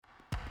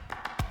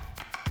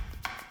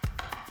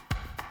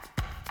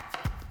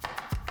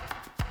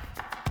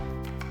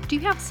Do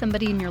you have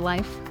somebody in your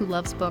life who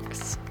loves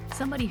books?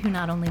 Somebody who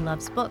not only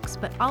loves books,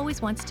 but always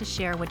wants to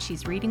share what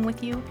she's reading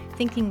with you,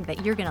 thinking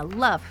that you're going to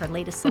love her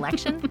latest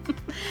selection?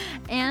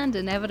 And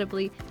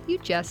inevitably, you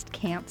just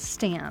can't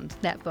stand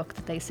that book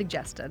that they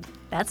suggested.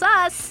 That's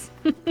us!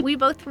 We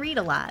both read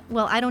a lot.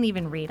 Well, I don't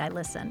even read, I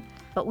listen.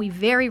 But we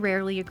very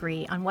rarely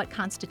agree on what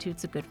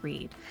constitutes a good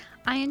read.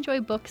 I enjoy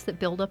books that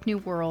build up new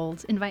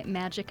worlds, invite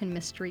magic and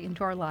mystery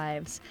into our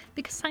lives,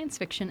 because science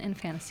fiction and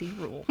fantasy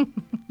rule.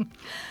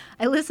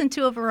 I listen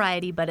to a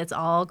variety, but it's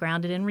all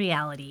grounded in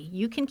reality.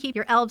 You can keep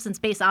your elves and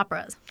space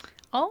operas.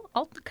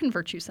 I'll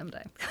convert you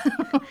someday.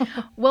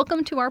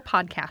 Welcome to our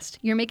podcast.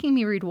 You're Making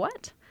Me Read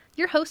What?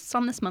 Your hosts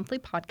on this monthly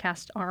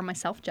podcast are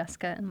myself,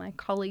 Jessica, and my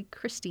colleague,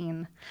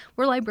 Christine.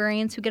 We're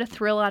librarians who get a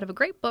thrill out of a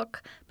great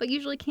book, but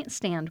usually can't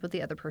stand what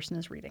the other person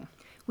is reading.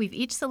 We've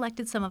each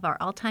selected some of our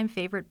all-time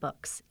favorite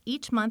books.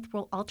 Each month,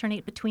 we'll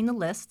alternate between the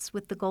lists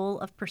with the goal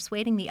of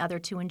persuading the other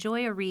to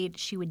enjoy a read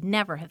she would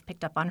never have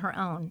picked up on her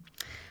own.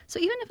 So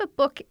even if a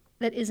book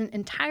that isn't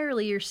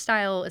entirely your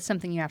style is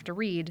something you have to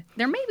read,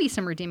 there may be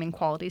some redeeming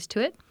qualities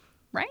to it,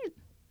 right?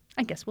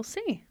 I guess we'll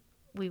see.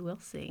 We will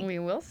see. We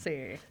will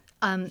see.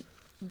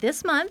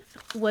 This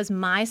month was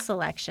my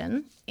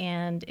selection,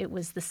 and it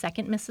was The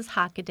Second Mrs.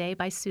 Hockaday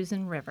by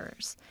Susan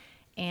Rivers.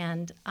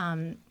 And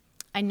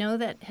I know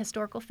that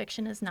historical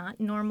fiction is not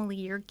normally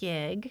your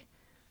gig.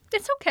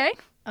 It's okay.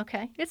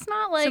 Okay. It's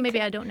not like... So maybe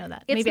I don't know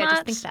that. Maybe I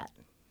just think that.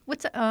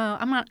 What's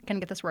I'm not going to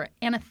get this word.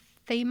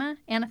 Anathema?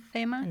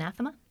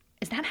 Anathema?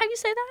 Is that how you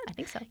say that? I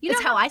think so.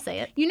 It's how I say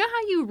it. You know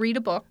how you read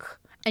a book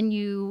and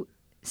you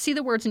see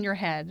the words in your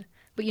head,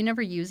 but you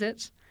never use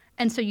it,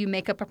 and so you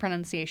make up a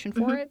pronunciation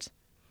for it?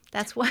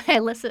 That's why I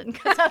listen,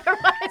 because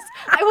otherwise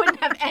I wouldn't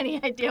have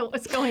any idea what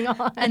was going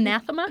on.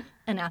 Anathema?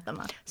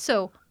 Anathema.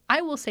 So I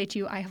will say to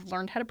you, I have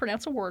learned how to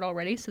pronounce a word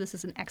already, so this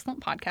is an excellent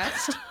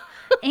podcast.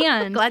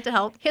 And glad to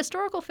help.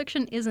 Historical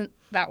fiction isn't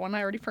that one.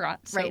 I already forgot,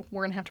 so right.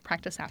 We're going to have to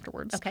practice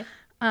afterwards. Okay.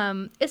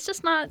 It's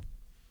just not,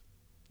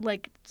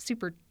 like,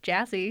 super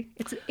jazzy.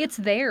 It's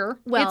there.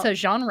 Well, it's a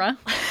genre.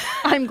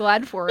 I'm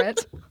glad for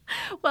it.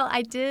 Well,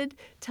 I did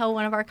tell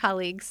one of our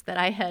colleagues that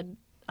I had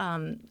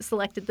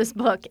selected this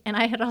book, and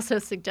I had also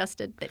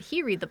suggested that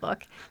he read the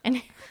book. And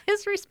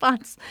his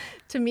response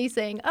to me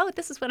saying, "Oh,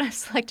 this is what I've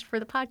selected for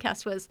the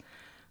podcast," was,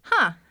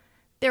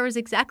 there was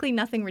exactly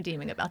nothing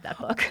redeeming about that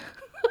book.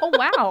 Oh,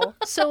 wow.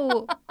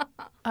 So,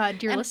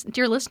 dear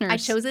listeners, I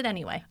chose it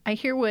anyway. I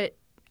hear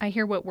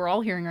what we're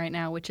all hearing right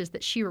now, which is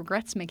that she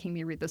regrets making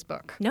me read this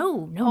book.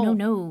 No.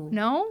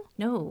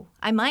 No?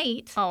 I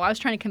might. Oh, I was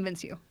trying to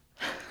convince you.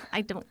 I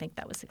don't think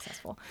that was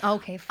successful.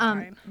 Okay,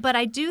 fine. But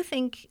I do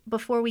think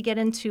before we get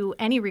into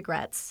any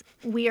regrets,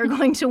 we are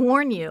going to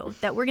warn you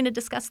that we're going to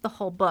discuss the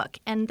whole book.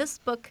 And this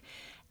book,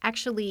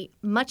 actually,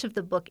 much of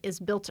the book is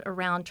built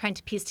around trying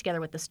to piece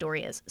together what the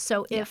story is.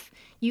 So if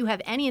you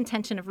have any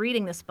intention of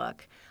reading this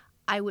book,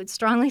 I would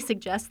strongly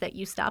suggest that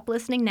you stop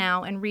listening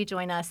now and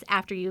rejoin us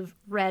after you've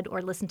read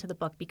or listened to the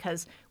book,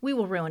 because we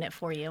will ruin it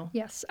for you.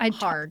 Yes, I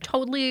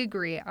totally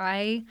agree.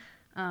 I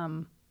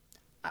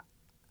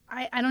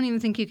don't even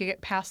think you could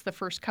get past the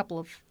first couple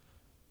of,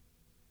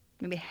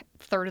 maybe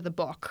third of the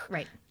book,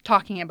 right,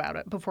 talking about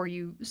it before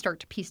you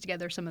start to piece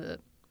together some of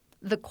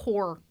the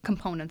core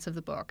components of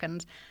the book.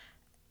 And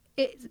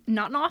it's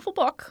not an awful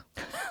book.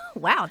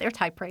 Wow, there's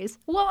high praise.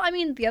 Well, I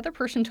mean, the other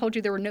person told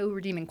you there were no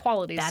redeeming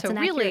qualities. That's so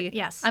really, accurate,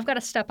 yes. I've got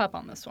to step up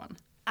on this one.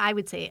 I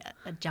would say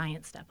a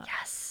giant step up.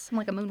 Yes, I'm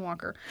like a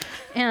moonwalker.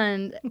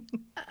 And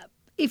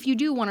if you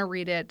do want to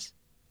read it,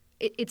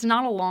 it's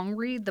not a long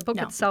read. The book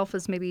itself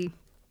is maybe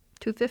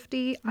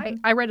 250. Mm-hmm.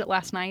 I read it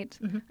last night.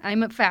 Mm-hmm.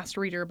 I'm a fast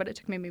reader, but it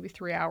took me maybe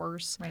 3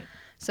 hours. Right.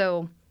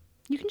 So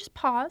you can just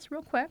pause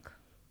real quick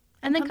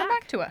and then come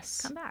back to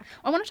us. Come back.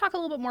 I want to talk a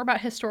little bit more about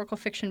historical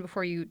fiction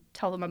before you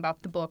tell them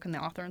about the book and the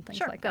author and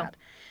things like that.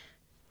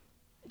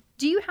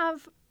 Do you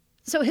have...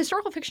 So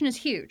historical fiction is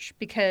huge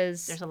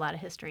because... There's a lot of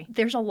history.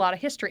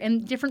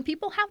 And different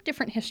people have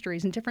different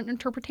histories and different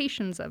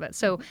interpretations of it.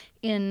 So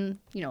in,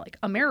 like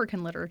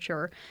American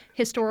literature,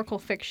 historical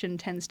fiction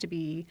tends to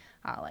be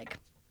like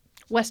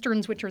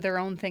Westerns, which are their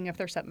own thing if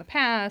they're set in the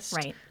past.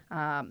 Right.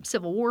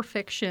 Civil War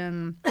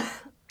fiction,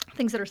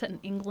 things that are set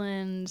in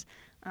England.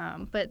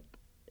 But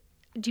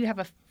do you have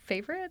a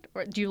favorite?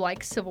 Or do you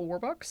like Civil War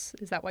books?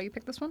 Is that why you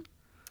picked this one?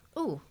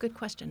 Oh, good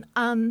question.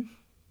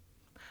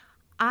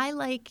 I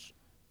like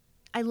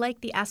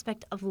the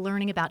aspect of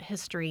learning about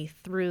history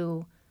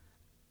through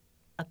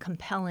a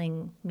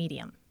compelling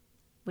medium,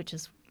 which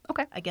is,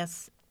 I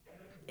guess,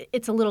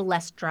 it's a little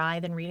less dry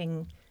than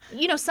reading.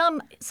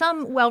 Some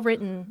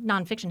well-written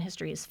nonfiction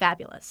history is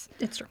fabulous.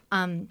 It's true.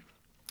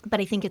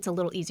 But I think it's a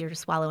little easier to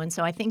swallow. And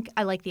so I think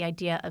I like the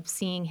idea of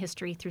seeing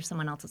history through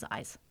someone else's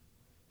eyes.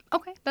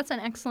 Okay, that's an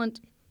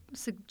excellent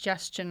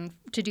suggestion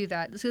to do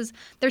that. Because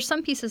there's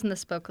some pieces in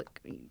this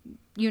book,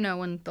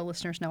 and the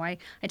listeners know, I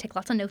take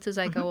lots of notes as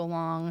I go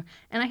along.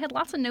 And I had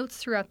lots of notes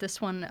throughout this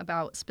one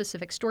about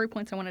specific story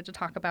points I wanted to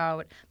talk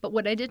about. But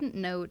what I didn't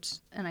note,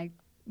 and I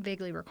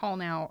vaguely recall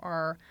now,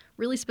 are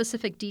really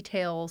specific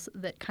details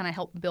that kind of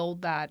help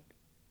build that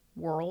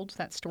world,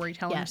 that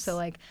storytelling. Yes. So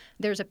like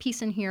there's a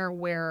piece in here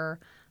where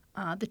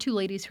the two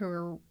ladies who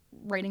are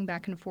writing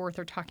back and forth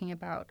are talking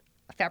about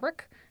a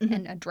fabric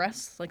and a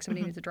dress, like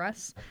somebody needs a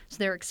dress. So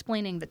they're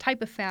explaining the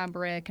type of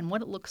fabric and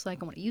what it looks like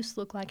and what it used to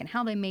look like and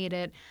how they made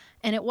it.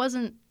 And it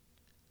wasn't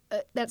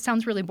that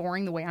sounds really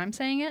boring the way I'm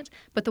saying it,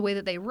 but the way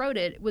that they wrote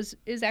it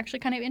is actually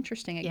kind of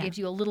interesting. It gives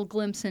you a little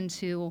glimpse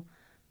into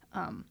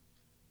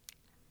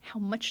how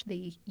much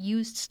they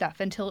used stuff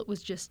until it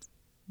was just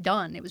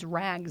done. It was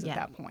rags at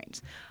that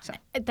point. So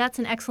that's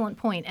an excellent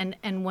point.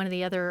 And one of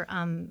the other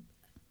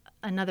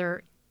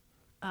another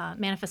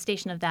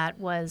manifestation of that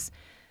was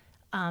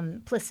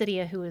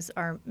Placidia, who is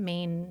our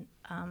main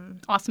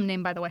awesome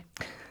name, by the way.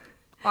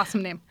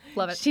 Awesome name.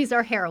 Love it. She's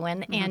our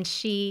heroine, and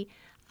she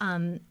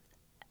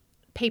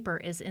paper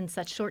is in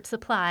such short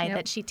supply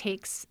that she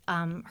takes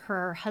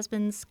her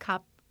husband's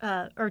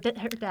her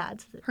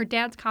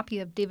dad's copy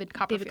of David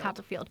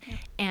Copperfield,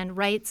 and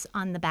writes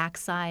on the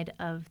backside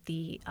of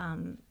the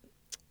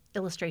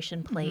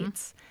illustration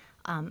plates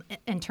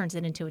and turns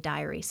it into a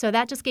diary. So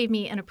that just gave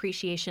me an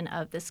appreciation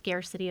of the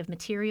scarcity of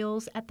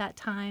materials at that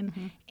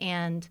time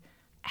and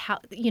how,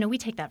 we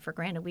take that for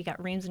granted. We got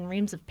reams and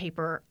reams of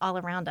paper all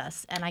around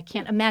us, and I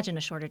can't imagine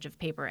a shortage of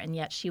paper, and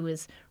yet she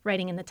was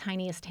writing in the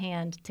tiniest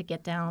hand to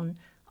get down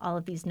all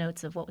of these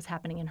notes of what was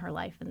happening in her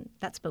life, and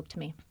that spoke to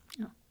me.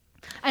 Oh.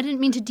 I didn't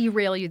mean to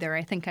derail you there.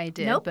 I think I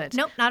did. Nope, but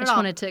not at all. I just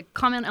wanted to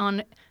comment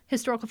on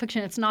historical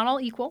fiction. It's not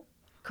all equal.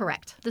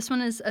 Correct. This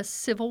one is a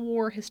Civil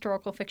War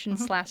historical fiction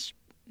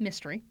 /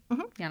 mystery.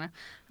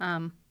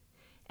 And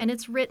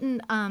it's written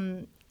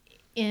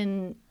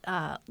in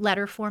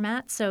letter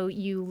format, so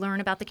you learn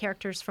about the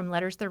characters from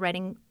letters they're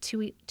writing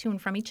to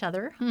and from each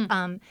other,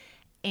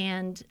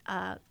 and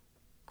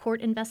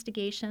court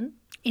investigation.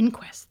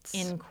 Inquests.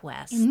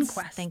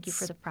 Thank you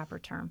for the proper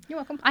term. You're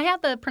welcome. I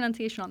had the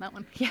pronunciation on that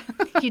one. Yeah,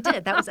 you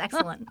did. That was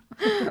excellent.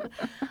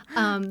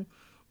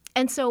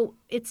 And so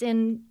it's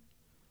in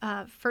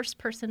first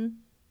person,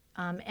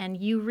 and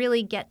you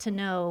really get to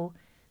know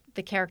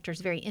the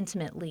characters very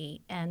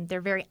intimately, and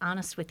they're very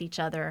honest with each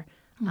other.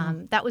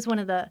 That was one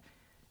of the,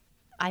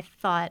 I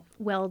thought,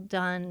 well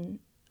done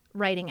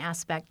writing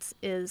aspects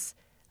is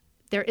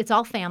it's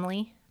all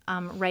family.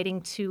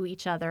 Writing to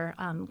each other,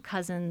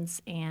 cousins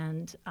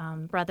and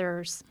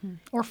brothers.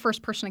 Or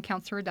first-person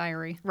accounts through a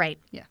diary. Right.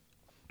 Yeah.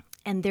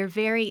 And they're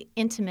very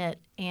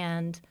intimate,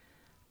 and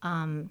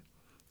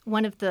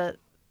one of the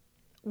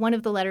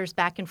letters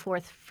back and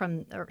forth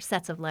or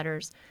sets of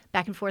letters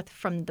back and forth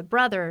from the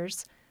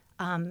brothers,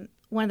 one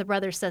of the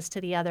brothers says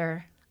to the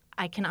other,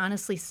 I can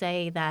honestly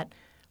say that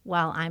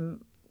while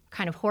I'm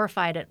kind of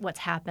horrified at what's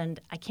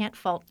happened, I can't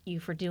fault you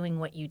for doing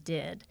what you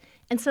did.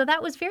 And so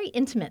that was very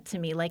intimate to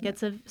me. Like,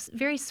 it's a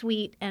very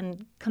sweet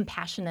and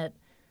compassionate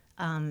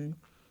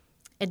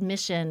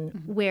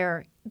admission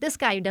where this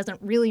guy who doesn't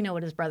really know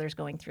what his brother's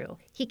going through,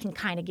 he can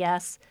kind of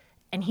guess,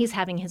 and he's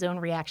having his own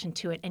reaction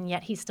to it, and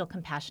yet he's still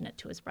compassionate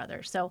to his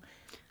brother. So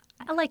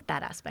I like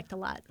that aspect a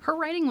lot. Her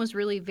writing was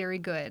really very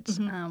good.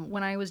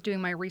 When I was doing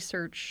my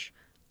research,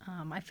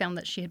 I found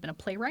that she had been a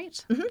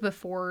playwright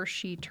before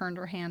she turned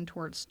her hand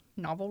towards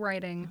novel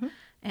writing.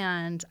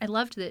 And I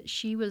loved that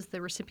she was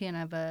the recipient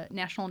of a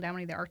National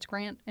Endowment of the Arts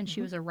grant, and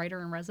she was a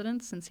writer in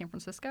residence in San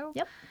Francisco.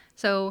 Yep.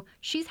 So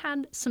she's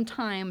had some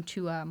time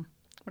to,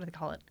 what do they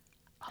call it?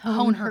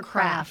 Hone her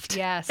craft.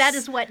 Yes. That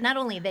is what not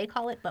only they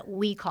call it, but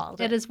we call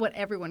it. It is what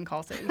everyone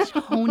calls it. It's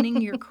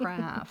honing your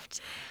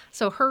craft.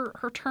 So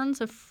her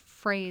turns of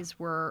phrase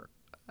were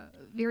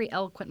very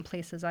eloquent in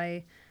places.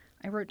 I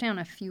wrote down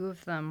a few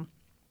of them.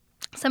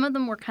 Some of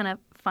them were kind of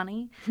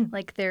funny.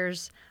 Like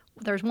there's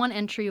one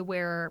entry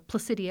where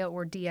Placidia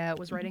or Dia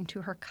was writing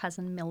to her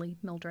cousin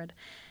Mildred.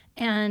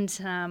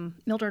 And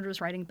Mildred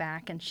was writing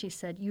back, and she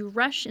said, you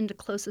rush into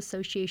close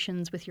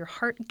associations with your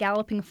heart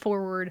galloping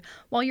forward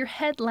while your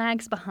head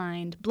lags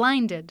behind,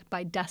 blinded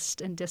by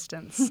dust and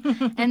distance.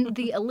 And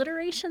the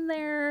alliteration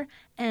there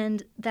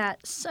and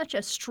that such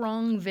a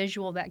strong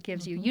visual that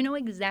gives you, you know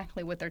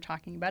exactly what they're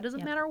talking about. It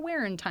doesn't matter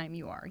where in time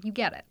you are. You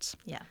get it.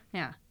 Yeah.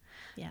 Yeah.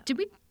 Yeah. Did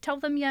we tell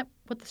them yet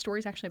what the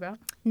story's actually about?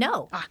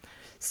 No.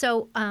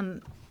 So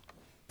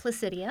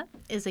Placidia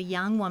is a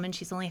young woman.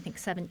 She's only, I think,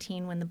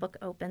 17 when the book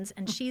opens,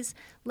 and she's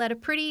led a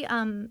pretty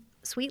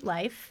sweet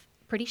life,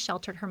 pretty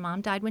sheltered. Her mom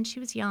died when she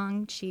was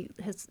young. She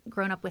has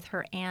grown up with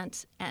her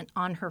aunt and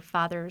on her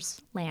father's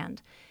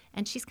land,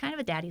 and she's kind of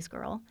a daddy's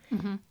girl.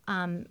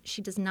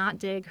 She does not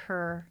dig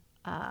her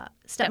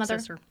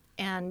stepmother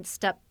and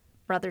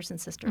stepbrothers and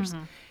sisters.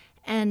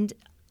 And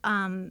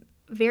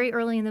very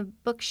early in the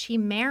book, she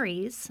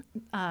marries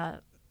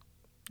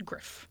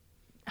Griff.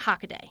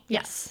 Hockaday.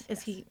 Yes.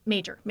 Is he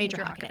Major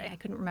Hockaday. Hockaday. I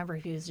couldn't remember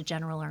if he was a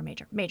general or a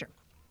major.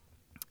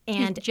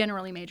 And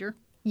generally major.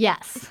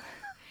 Yes.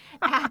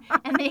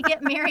 And they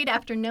get married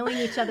after knowing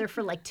each other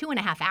for like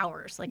 2.5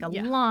 hours, like a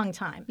long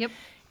time. Yep.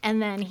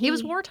 And then it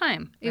was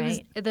wartime. It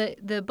right. was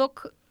the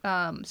book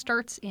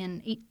starts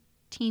in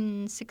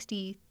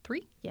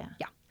 1863. Yeah.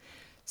 Yeah.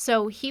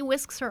 So he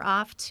whisks her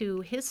off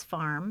to his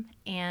farm,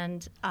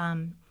 and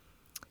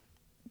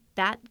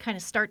that kind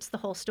of starts the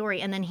whole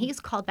story. And then he's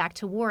called back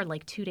to war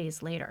like 2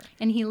 days later.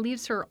 And he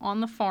leaves her on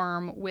the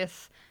farm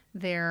with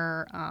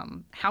their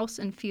house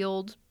and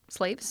field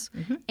slaves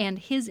and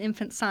his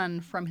infant son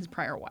from his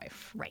prior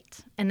wife. Right.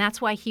 And that's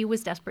why he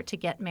was desperate to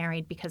get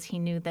married, because he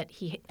knew that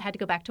he had to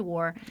go back to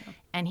war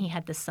and he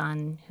had the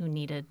son who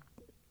needed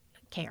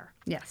care.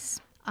 Yes.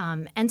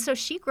 And so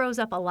she grows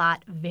up a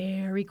lot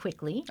very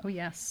quickly. Oh,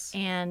 yes.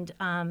 And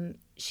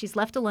she's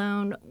left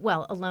alone.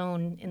 Well,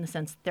 alone in the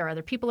sense there are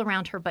other people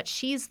around her, but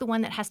she's the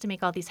one that has to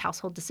make all these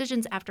household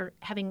decisions after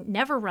having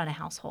never run a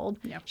household.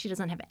 Yeah. She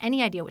doesn't have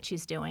any idea what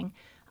she's doing.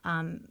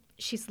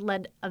 She's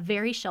led a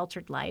very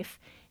sheltered life.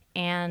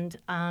 And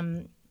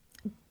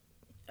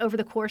over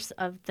the course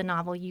of the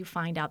novel, you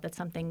find out that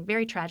something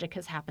very tragic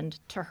has happened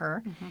to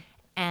her.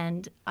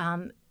 And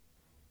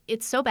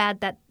it's so bad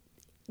that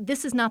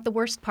this is not the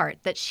worst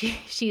part, that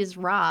she is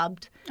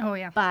robbed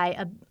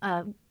by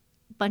a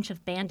bunch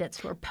of bandits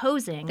who are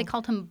posing. They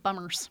called him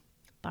bummers.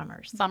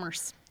 Bummers.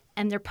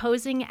 And they're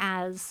posing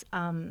as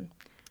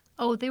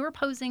they were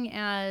posing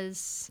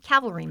as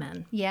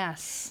cavalrymen.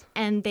 Yes.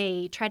 And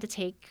they tried to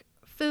take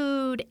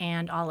food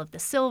and all of the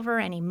silver,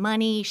 any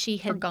money. She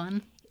had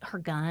her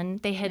gun.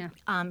 They had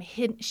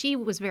hidden. She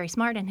was very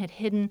smart and had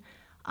hidden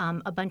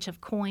a bunch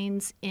of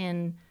coins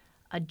in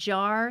a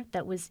jar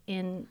that was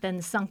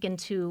then sunk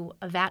into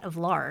a vat of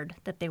lard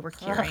that they were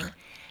carrying.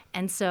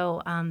 And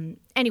so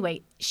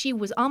anyway, she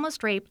was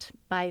almost raped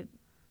by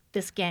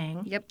this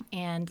gang. Yep.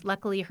 And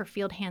luckily her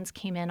field hands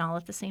came in all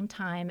at the same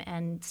time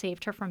and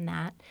saved her from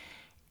that.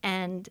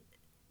 And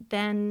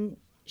then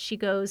she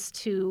goes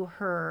to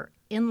her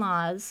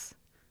in-laws.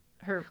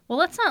 Well,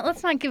 let's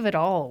not give it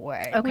all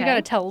away. Okay. We got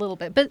to tell a little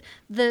bit. But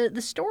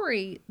the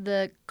story,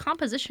 the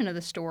composition of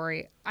the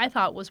story, I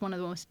thought was one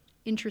of the most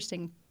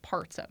interesting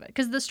parts of it,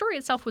 because the story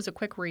itself was a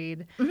quick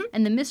read,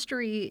 and the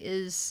mystery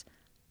is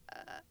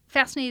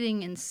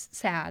fascinating and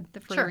sad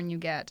the further in you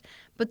get.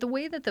 But the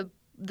way that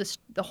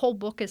the whole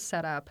book is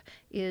set up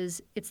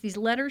is it's these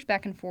letters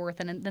back and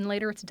forth, and then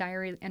later it's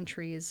diary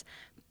entries,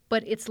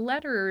 but it's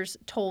letters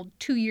told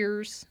 2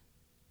 years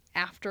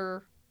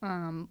after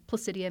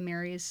Placidia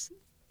marries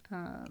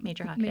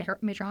Major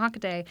Hockaday. Major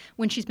Hockaday,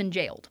 when she's been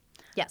jailed.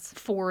 Yes.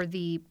 For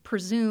the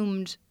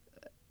presumed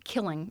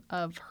killing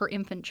of her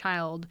infant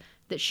child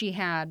that she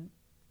had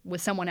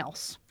with someone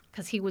else.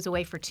 Because he was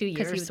away for 2 years.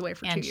 Because he was away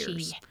for 2 years.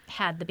 And she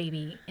had the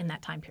baby in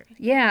that time period.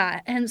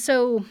 Yeah. And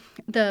so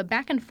the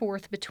back and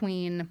forth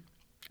between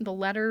the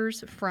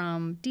letters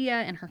from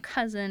Dia and her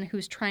cousin,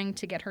 who's trying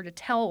to get her to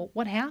tell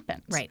what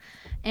happened. Right.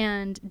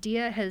 And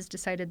Dia has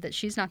decided that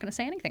she's not going to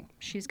say anything.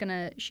 She's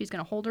gonna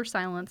hold her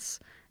silence,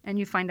 and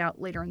you find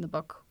out later in the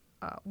book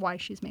why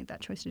she's made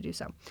that choice to do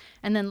so.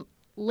 And then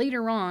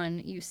later on,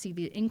 you see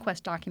the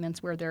inquest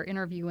documents where they're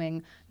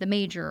interviewing the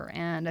major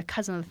and a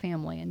cousin of the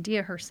family and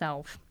Dia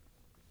herself.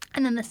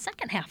 And then the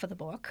second half of the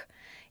book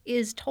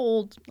is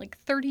told like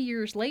 30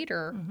 years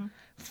later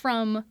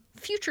from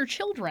future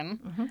children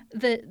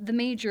that the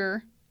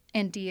major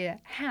and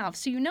Dia have.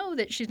 So you know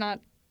that she's not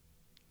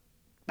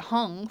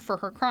hung for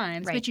her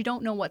crimes, but you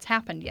don't know what's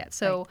happened yet.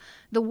 So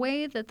the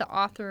way that the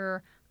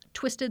author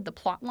twisted the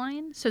plot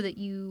line so that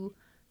you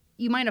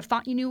might have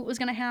thought you knew what was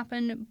going to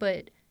happen,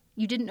 but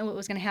you didn't know what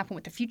was going to happen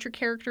with the future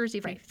characters,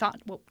 even if you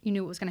thought you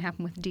knew what was going to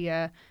happen with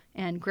Dia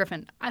and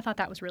Griffin. I thought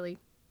that was really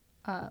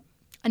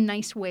a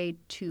nice way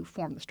to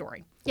form the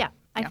story. Yeah,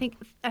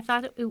 I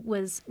thought it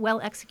was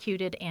well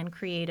executed and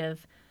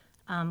creative.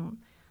 I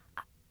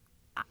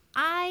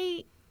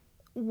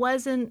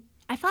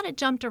thought it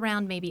jumped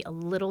around maybe a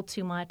little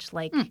too much.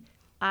 Like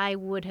I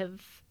would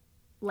have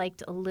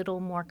liked a little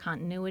more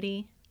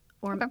continuity,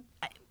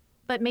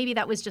 but maybe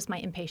that was just my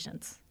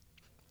impatience.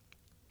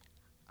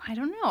 I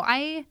don't know.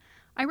 I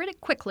read it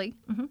quickly.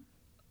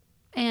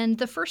 And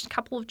the first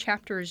couple of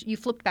chapters, you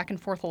flipped back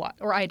and forth a lot,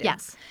 or I did.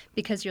 Yes.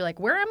 Because you're like,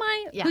 where am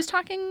I? Yeah. Who's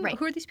talking? Right.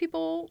 Who are these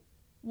people?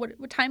 What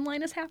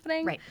timeline is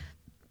happening? Right.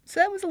 So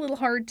that was a little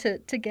hard to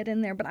get in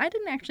there. But I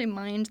didn't actually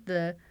mind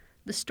the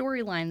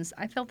storylines.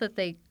 I felt that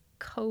they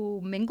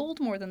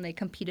co-mingled more than they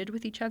competed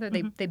with each other.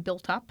 They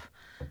built up.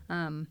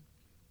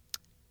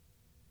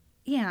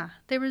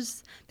 There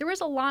was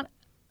a lot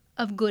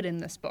of good in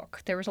this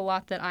book. There was a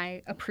lot that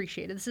I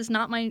appreciated. This is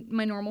not my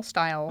normal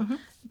style,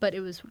 but it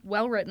was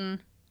well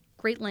written.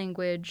 Great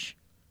language,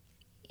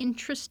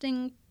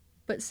 interesting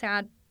but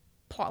sad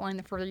plotline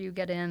the further you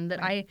get in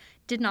that I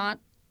did not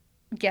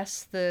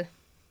guess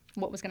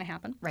what was going to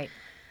happen. Right.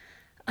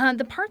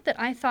 The part that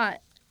I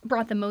thought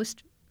brought the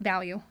most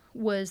value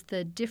was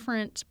the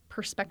different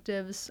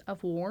perspectives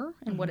of war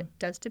and what it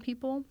does to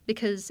people,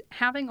 because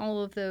having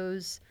all of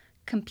those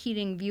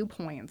competing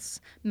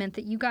viewpoints meant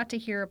that you got to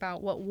hear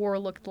about what war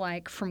looked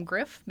like from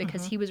Griff,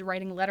 because he was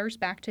writing letters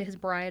back to his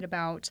bride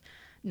about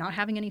not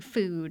having any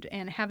food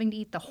and having to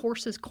eat the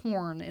horse's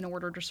corn in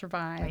order to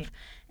survive,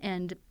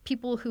 and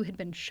people who had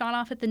been shot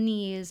off at the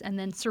knees and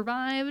then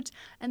survived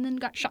and then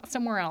got shot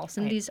somewhere else,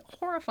 and these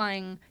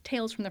horrifying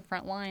tales from the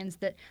front lines.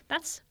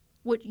 That's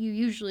what you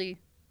usually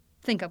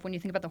think of when you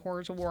think about the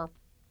horrors of war.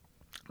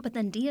 But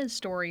then Dia's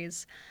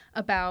stories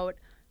about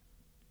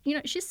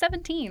she's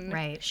 17.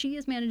 Right. She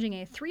is managing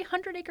a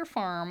 300-acre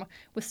farm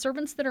with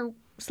servants that are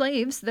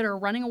slaves that are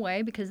running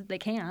away because they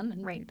can,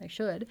 and Right. they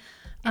should.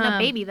 And a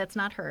baby that's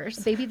not hers.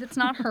 A baby that's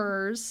not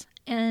hers.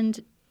 And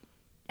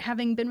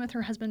having been with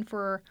her husband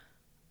for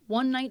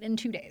 1 night and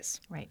 2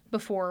 days Right.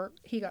 before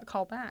he got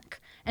called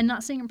back, and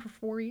not seeing him for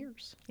 4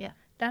 years. Yeah.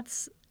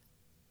 That's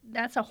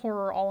a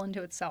horror all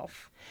into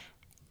itself.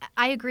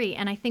 I agree.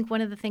 And I think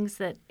one of the things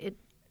that it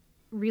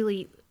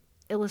really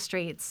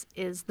illustrates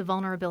is the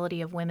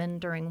vulnerability of women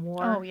during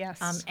war. Oh,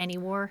 yes. Any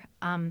war.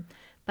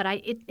 But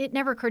it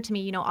never occurred to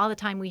me, all the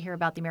time we hear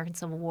about the American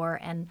Civil War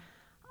and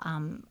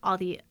all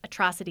the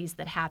atrocities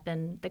that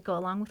happen that go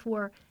along with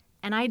war.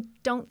 And I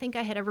don't think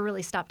I had ever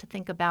really stopped to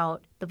think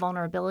about the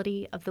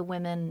vulnerability of the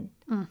women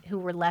who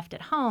were left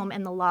at home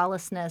and the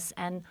lawlessness,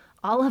 and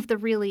all of the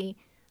really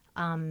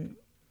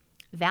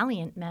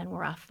valiant men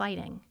were off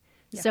fighting.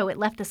 Yeah. So it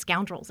left the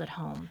scoundrels at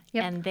home.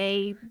 Yep. And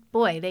they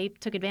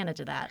took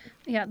advantage of that.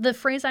 Yeah, the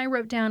phrase I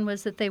wrote down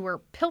was that they were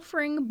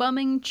pilfering,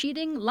 bumming,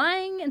 cheating,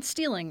 lying, and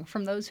stealing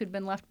from those who'd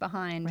been left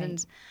behind. Right.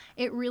 And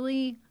it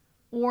really,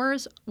 war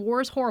is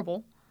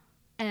horrible.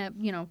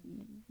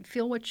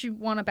 Feel what you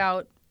want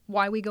about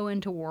why we go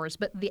into wars,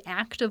 but the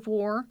act of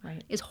war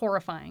is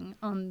horrifying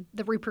on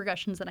the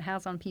repercussions that it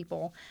has on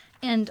people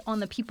and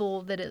on the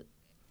people that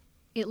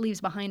it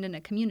leaves behind in a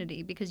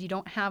community, because you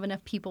don't have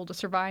enough people to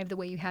survive the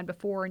way you had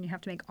before, and you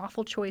have to make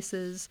awful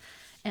choices,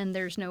 and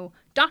there's no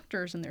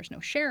doctors and there's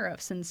no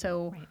sheriffs, and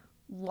so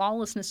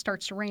lawlessness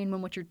starts to reign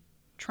when what you're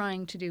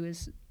trying to do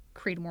is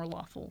create a more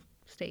lawful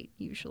state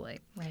usually.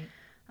 Right.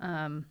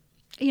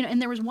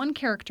 And there was one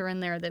character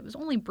in there that was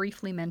only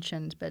briefly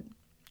mentioned, but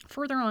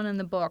further on in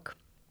the book,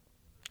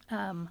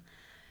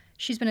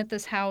 she's been at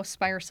this house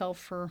by herself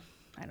for,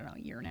 I don't know,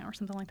 a year now or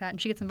something like that. And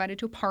she gets invited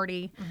to a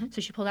party. Mm-hmm. So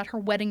she pulled out her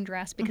wedding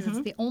dress because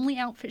it's the only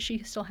outfit she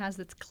still has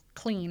that's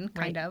clean,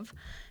 kind of.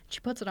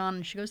 She puts it on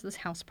and she goes to this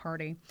house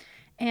party.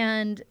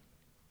 And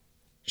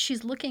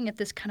she's looking at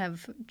this kind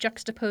of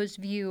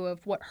juxtaposed view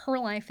of what her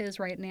life is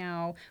right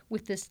now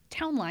with this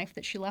town life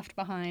that she left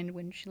behind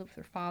when she lived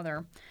with her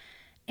father.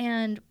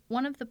 And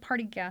one of the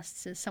party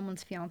guests is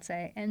someone's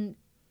fiance. And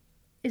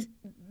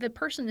the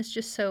person is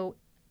just so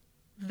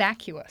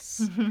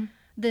vacuous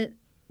that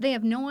they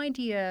have no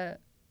idea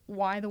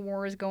why the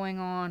war is going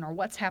on or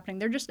what's happening.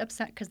 They're just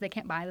upset because they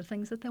can't buy the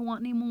things that they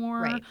want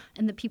anymore. Right.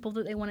 And the people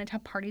that they wanted to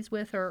have parties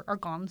with are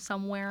gone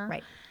somewhere.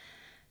 Right.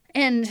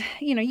 And,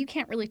 you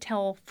can't really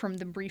tell from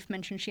the brief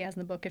mention she has in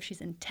the book if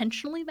she's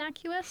intentionally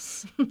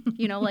vacuous,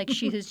 like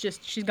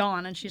she's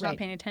gone and she's not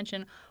paying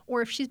attention,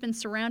 or if she's been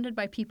surrounded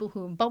by people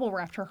who have bubble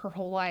wrapped her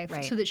whole life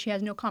so that she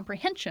has no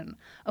comprehension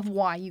of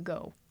why you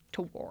go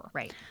to war.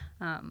 Right.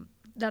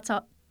 That's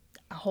a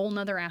whole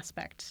nother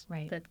aspect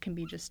that can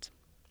be just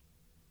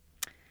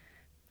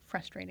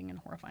frustrating and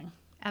horrifying.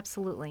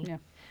 Absolutely. Yeah.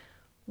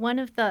 One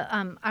of the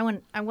I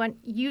want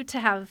you to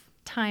have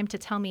time to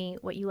tell me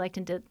what you liked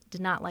and did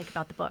not like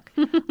about the book.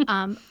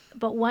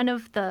 But one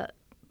of the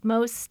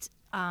most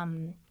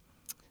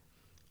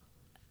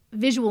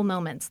visual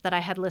moments that I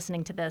had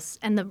listening to this,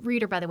 and the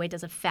reader, by the way,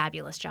 does a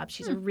fabulous job.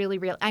 She's a really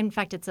real. In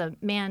fact, it's a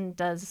man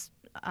does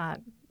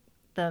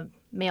the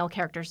male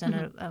characters and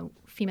a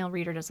female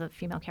reader does the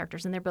female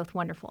characters, and they're both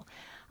wonderful.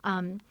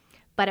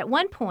 But at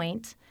one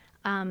point,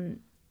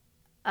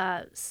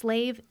 a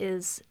slave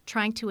is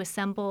trying to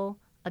assemble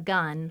a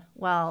gun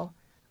while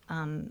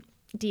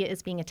Dia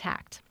is being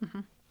attacked.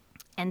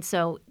 And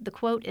so the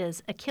quote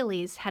is,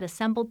 Achilles had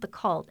assembled the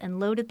Colt and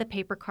loaded the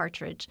paper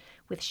cartridge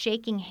with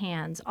shaking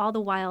hands, all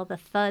the while the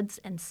thuds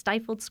and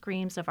stifled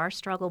screams of our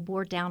struggle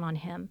bore down on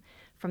him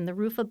from the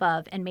roof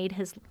above and made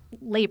his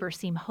labor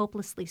seem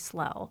hopelessly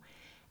slow.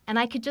 And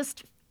I could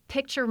just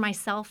picture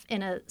myself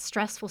in a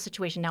stressful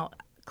situation. Now,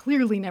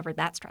 clearly never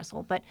that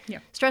stressful, but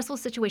stressful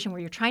situation where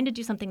you're trying to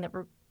do something that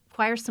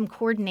requires some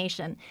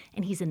coordination,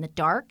 and he's in the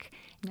dark,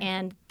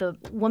 and the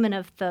woman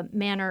of the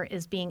manor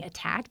is being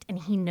attacked, and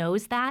he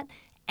knows that,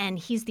 and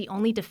he's the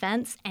only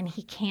defense, and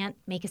he can't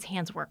make his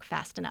hands work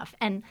fast enough.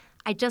 And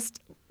I just,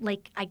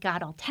 I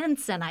got all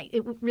tense, and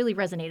it really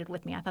resonated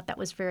with me. I thought that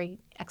was very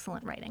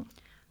excellent writing.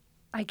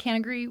 I can't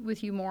agree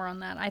with you more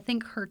on that. I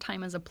think her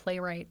time as a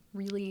playwright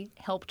really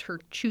helped her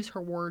choose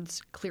her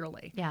words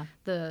clearly. Yeah.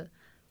 The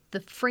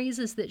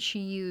phrases that she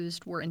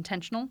used were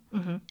intentional,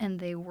 and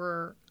they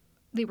were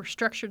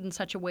structured in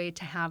such a way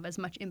to have as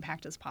much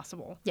impact as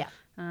possible. Yeah.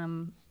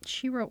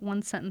 She wrote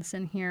one sentence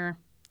in here.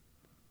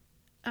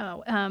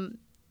 There's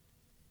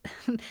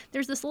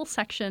this little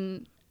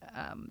section.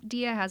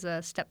 Dia has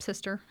a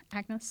stepsister,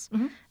 Agnes,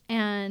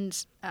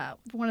 and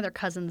one of their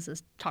cousins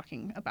is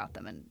talking about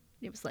them, and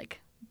it was like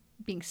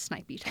being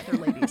snipey to other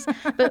ladies.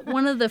 But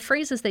one of the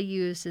phrases they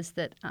use is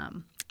that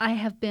I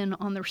have been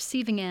on the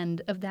receiving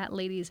end of that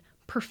lady's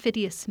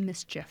perfidious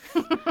mischief.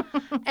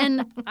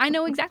 And I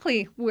know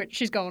exactly what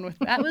she's going with.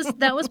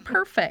 That was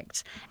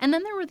perfect. And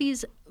then there were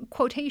these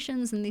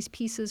quotations and these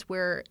pieces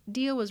where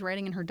Dia was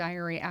writing in her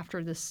diary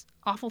after this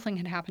awful thing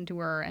had happened to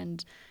her,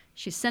 and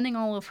she's sending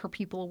all of her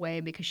people away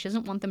because she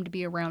doesn't want them to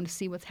be around to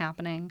see what's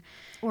happening.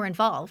 Or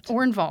involved.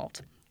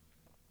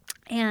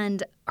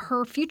 And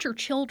her future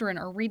children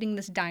are reading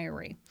this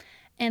diary,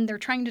 and they're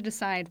trying to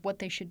decide what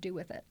they should do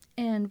with it.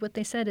 And what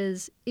they said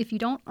is, if you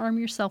don't arm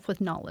yourself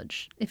with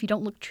knowledge, if you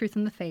don't look truth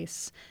in the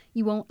face,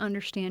 you won't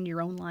understand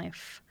your own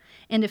life.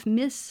 And if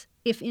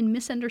in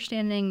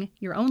misunderstanding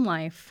your own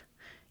life,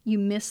 you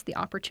miss the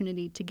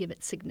opportunity to give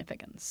it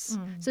significance.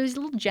 So these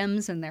little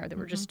gems in there that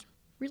were just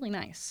really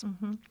nice.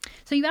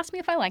 So you asked me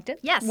if I liked it.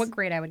 Yes. What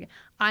grade I would give.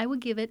 I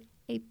would give it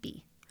a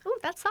B. Ooh,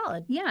 that's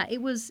solid. Yeah,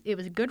 it was a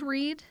good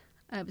read.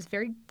 It was a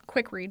very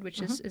quick read, which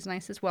is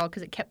nice as well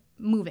because it kept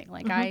moving.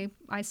 Like I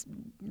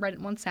read it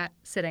in one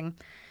sitting.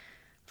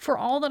 For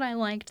all that I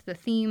liked the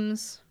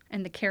themes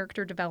and the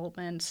character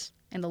development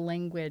and the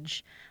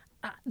language,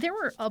 there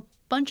were a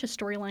bunch of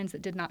storylines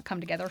that did not come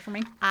together for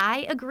me.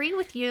 I agree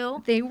with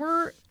you. They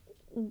were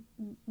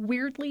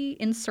weirdly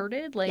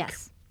inserted. Like,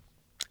 Yes.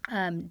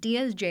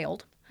 Dia is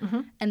jailed,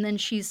 and then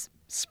she's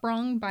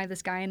sprung by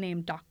this guy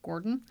named Doc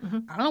Gordon.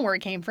 I don't know where he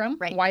came from.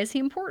 Right. Why is he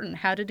important?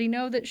 How did he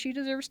know that she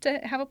deserves to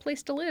have a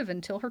place to live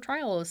until her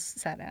trial is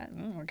set at? I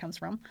don't know where it comes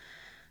from.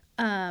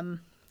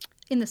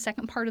 In the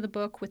second part of the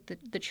book with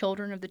the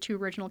children of the two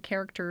original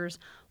characters,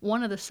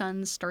 one of the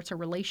sons starts a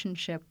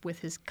relationship with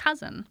his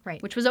cousin,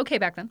 Right. which was okay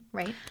back then.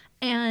 Right.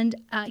 And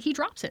he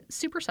drops it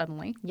super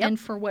suddenly, Yep. and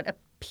for what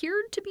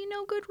appeared to be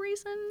no good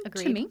reason to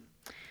Agreed. me.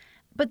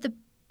 But the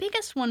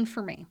biggest one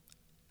for me,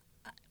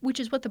 which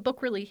is what the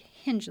book really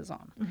hinges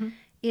on,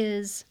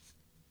 is,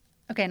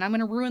 okay, and I'm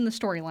going to ruin the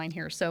storyline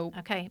here, so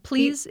Okay.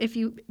 please, if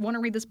you want to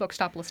read this book,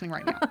 stop listening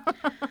right now.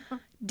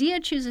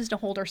 Dia chooses to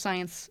hold her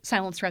silence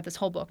throughout this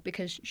whole book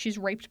because she's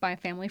raped by a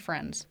family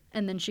friend,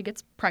 and then she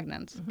gets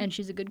pregnant, and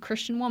she's a good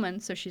Christian woman,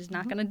 so she's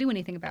not going to do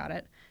anything about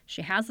it.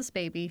 She has this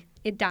baby,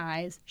 it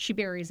dies, she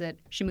buries it,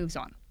 she moves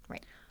on.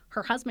 Right.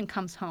 Her husband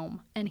comes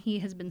home, and he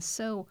has been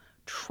so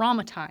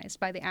traumatized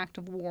by the act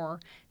of war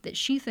that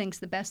she thinks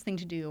the best thing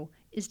to do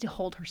is to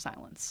hold her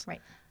silence.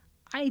 Right.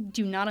 I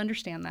do not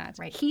understand that.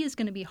 Right. He is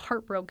going to be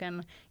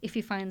heartbroken if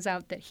he finds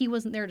out that he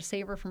wasn't there to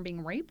save her from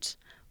being raped,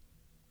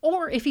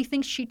 or if he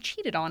thinks she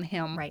cheated on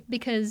him Right.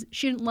 because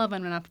she didn't love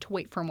him enough to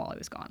wait for him while he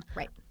was gone.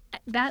 Right.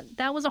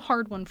 That was a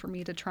hard one for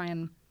me to try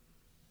and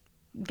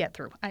get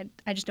through. I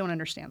just don't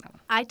understand that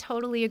one. I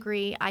totally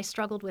agree. I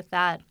struggled with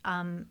that,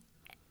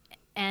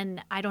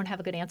 and I don't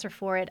have a good answer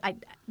for it.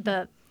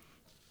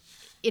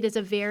 It is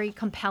a very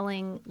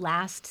compelling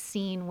last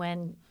scene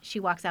when she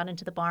walks out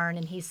into the barn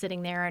and he's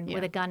sitting there and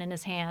with a gun in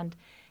his hand,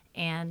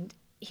 and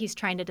he's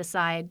trying to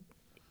decide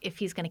if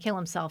he's going to kill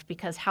himself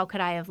because how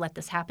could I have let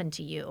this happen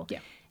to you? Yeah.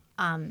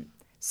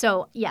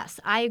 So yes,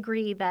 I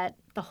agree that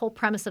the whole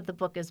premise of the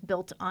book is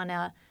built on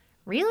a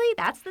really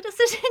that's the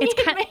decision you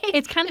made.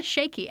 It's kind of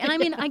shaky. And I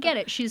mean, I get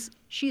it. She's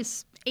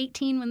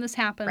 18 when this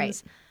happens.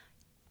 Right.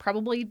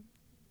 Probably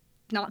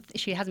not.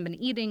 She hasn't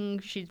been eating.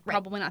 She's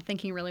probably not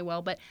thinking really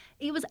well. But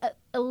it was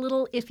a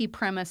little iffy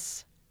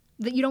premise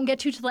that you don't get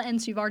to the end,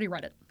 so you've already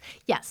read it.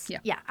 Yes.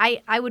 Yeah.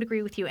 I would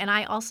agree with you. And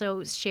I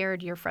also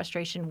shared your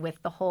frustration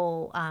with the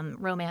whole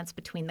romance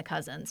between the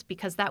cousins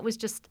because that was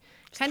just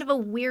kind of a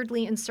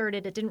weirdly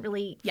inserted. It didn't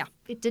really,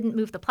 it didn't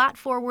move the plot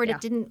forward. Yeah.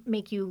 It didn't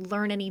make you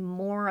learn any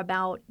more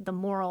about the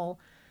moral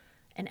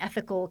and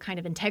ethical kind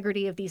of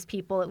integrity of these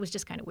people. It was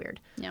just kind of weird.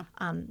 Yeah.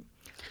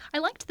 I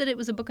liked that it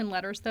was a book in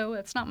letters, though.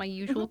 It's not my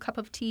usual cup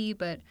of tea,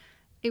 but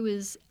it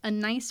was a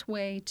nice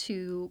way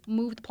to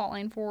move the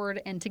plotline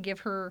forward and to give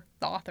her,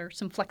 the author,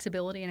 some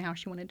flexibility in how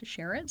she wanted to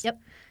share it. Yep.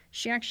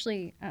 She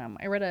actually,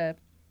 I read a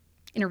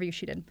interview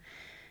she did,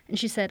 and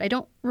she said, I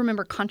don't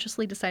remember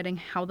consciously deciding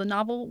how the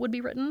novel would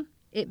be written.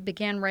 It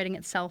began writing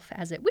itself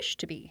as it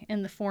wished to be,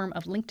 in the form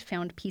of linked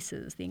found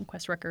pieces, the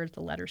inquest records, the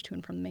letters to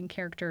and from the main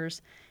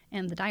characters,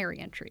 and the diary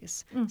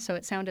entries. So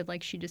it sounded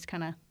like she just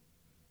kind of,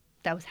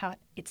 that was how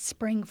it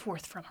sprang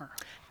forth from her.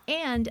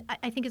 And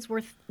I think it's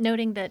worth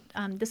noting that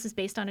this is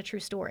based on a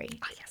true story.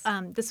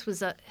 Yes. This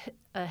was a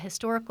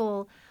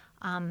historical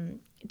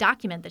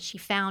document that she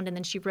found, and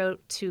then she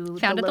wrote to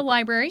Found at the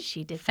library.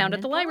 She did Found find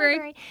at the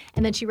library.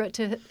 and then she wrote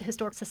to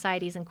historic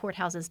societies and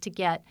courthouses to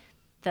get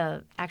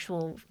the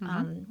actual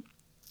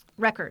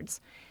records.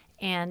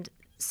 And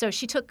so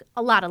she took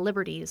a lot of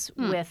liberties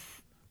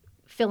with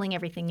filling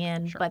everything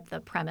in, but the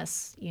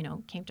premise,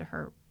 came to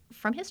her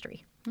from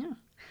history. Yeah.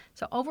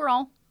 So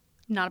overall,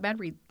 not a bad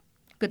read.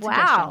 Good Wow.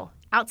 suggestion.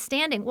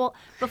 Outstanding. Well,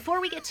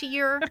 before we get to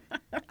your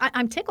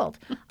I'm tickled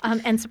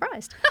and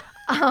surprised.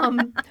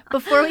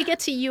 Before we get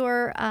to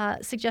your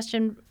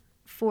suggestion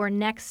for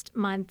next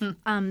month,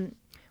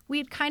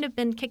 we'd kind of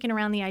been kicking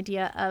around the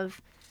idea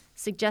of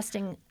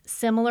suggesting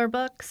similar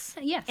books.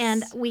 Yes.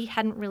 And we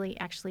hadn't really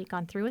actually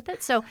gone through with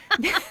it. So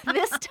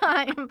this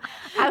time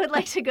I would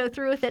like to go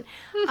through with it.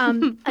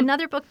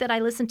 Another book that I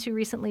listened to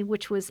recently,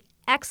 which was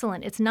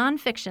excellent. It's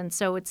nonfiction,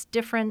 so it's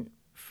different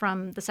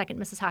from the second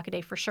Mrs.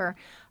 Hockaday for sure.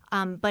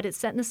 But it's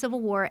set in the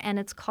Civil War, and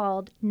it's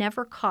called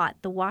Never Caught,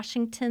 The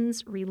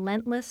Washington's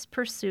Relentless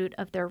Pursuit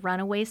of Their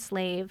Runaway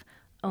Slave,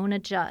 Ona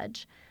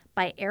Judge,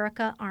 by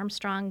Erica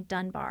Armstrong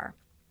Dunbar.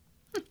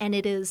 And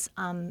it is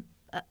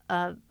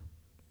a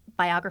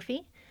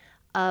biography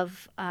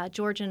of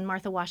George and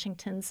Martha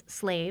Washington's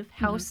slave,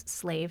 house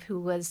slave, who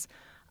was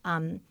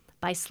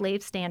by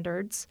slave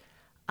standards,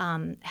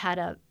 had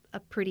a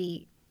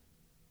pretty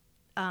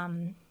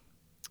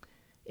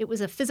it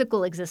was a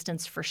physical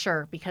existence for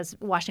sure, because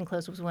washing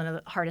clothes was one of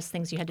the hardest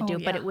things you had to do.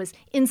 yeah. But it was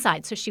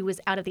inside, so she was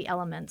out of the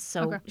elements.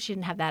 So Okay. she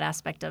didn't have that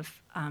aspect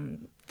of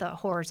the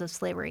horrors of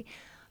slavery.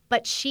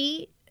 But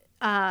she,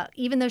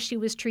 even though she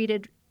was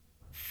treated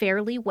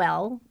fairly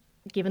well,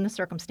 given the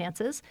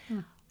circumstances,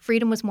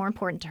 freedom was more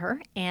important to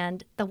her.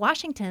 And the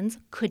Washingtons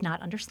could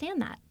not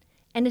understand that.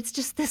 And it's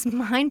just this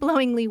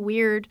mind-blowingly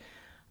weird,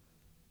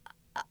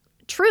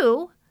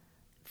 true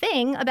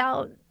thing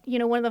about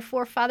one of the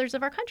forefathers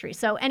of our country.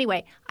 So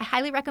anyway, I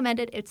highly recommend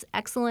it. It's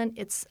excellent.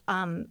 It's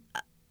a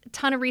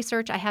ton of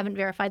research. I haven't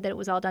verified that it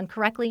was all done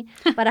correctly,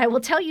 but I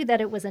will tell you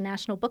that it was a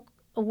National Book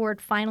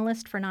Award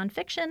finalist for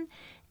nonfiction,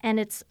 and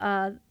it's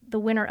the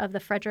winner of the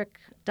Frederick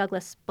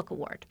Douglass Book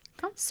Award.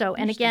 Oh, so,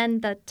 and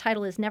again, the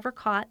title is Never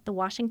Caught: The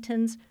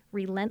Washingtons'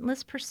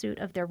 Relentless Pursuit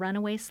of Their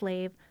Runaway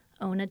Slave,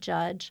 Ona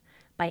Judge,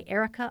 by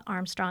Erica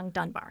Armstrong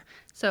Dunbar.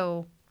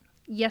 So,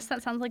 yes,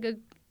 that sounds like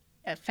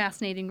a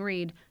fascinating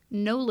read.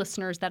 No,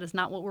 listeners, that is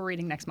not what we're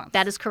reading next month.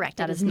 That is correct.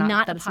 That That is is not-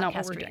 not that a is not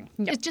what podcast we're read. doing.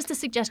 No. It's just a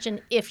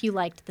suggestion if you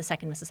liked the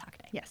second Mrs.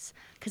 Hockaday. Yes,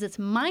 because it's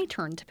my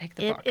turn to pick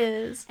the It book.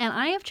 is. And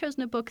I have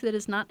chosen a book that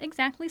is not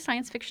exactly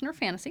science fiction or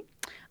fantasy.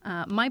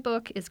 My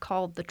book is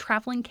called The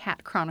Traveling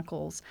Cat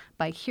Chronicles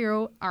by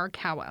Hiro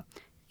Arakawa.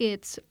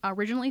 It's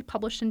originally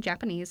published in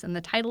Japanese, and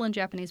the title in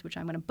Japanese, which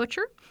I'm going to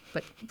butcher,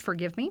 but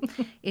forgive me,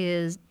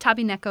 is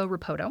Tabineko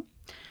Rapoto.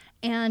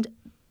 And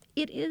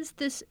it is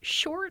this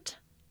short,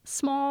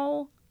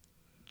 small,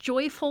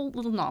 joyful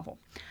little novel.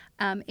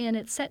 And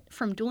it's set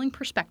from dueling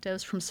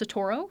perspectives from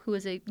Satoru, who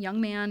is a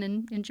young man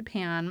in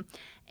Japan,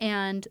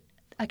 and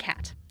a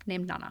cat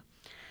named Nana.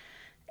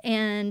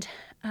 And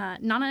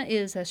Nana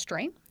is a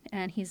stray,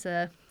 and he's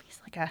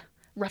like a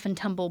rough and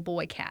tumble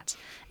boy cat.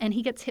 And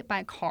he gets hit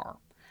by a car.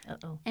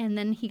 Uh-oh. And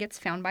then he gets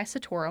found by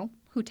Satoru,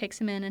 who takes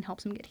him in and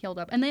helps him get healed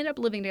up. And they end up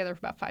living together for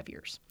about 5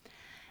 years.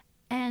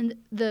 And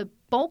the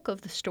bulk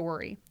of the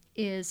story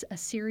is a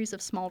series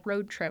of small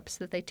road trips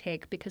that they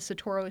take because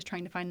Satoru is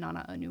trying to find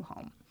Nana a new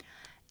home.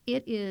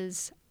 It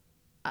is,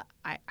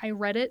 I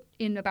read it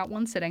in about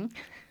one sitting.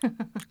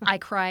 I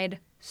cried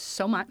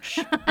so much,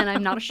 and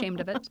I'm not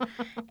ashamed of it.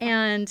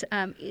 And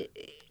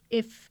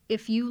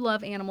if you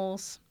love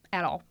animals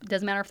at all, it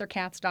doesn't matter if they're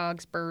cats,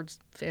 dogs, birds,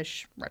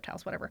 fish,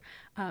 reptiles, whatever,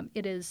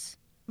 it is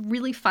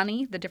really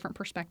funny, the different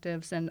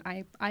perspectives, and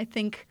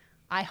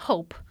I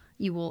hope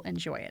you will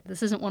enjoy it.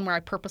 This isn't one where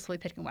I purposely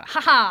picked and went,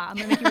 ha-ha, I'm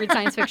going to make you read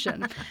science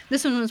fiction.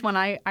 This one was one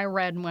I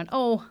read and went,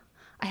 oh,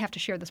 I have to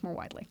share this more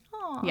widely.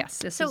 Aw. Yes,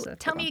 this so is a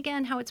tell good me one.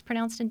 again how it's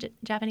pronounced in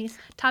Japanese.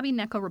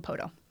 Tabineko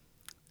Rapoto.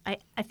 I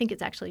think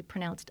it's actually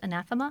pronounced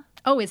anathema.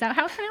 Oh, is that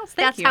how it's pronounced?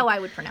 Thank That's you. how I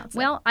would pronounce it.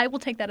 Well, I will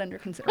take that under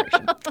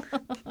consideration.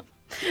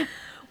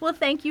 Well,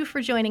 thank you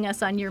for joining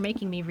us on You're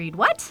Making Me Read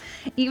What?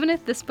 Even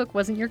if this book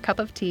wasn't your cup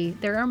of tea,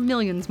 there are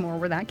millions more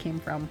where that came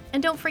from.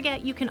 And don't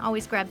forget, you can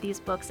always grab these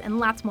books and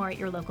lots more at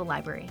your local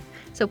library.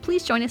 So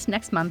please join us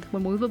next month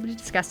when we will be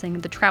discussing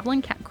The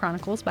Traveling Cat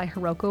Chronicles by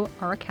Hiroko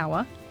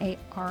Arakawa,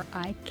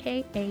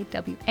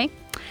 Arikawa.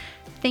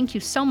 Thank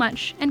you so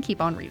much, and keep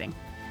on reading.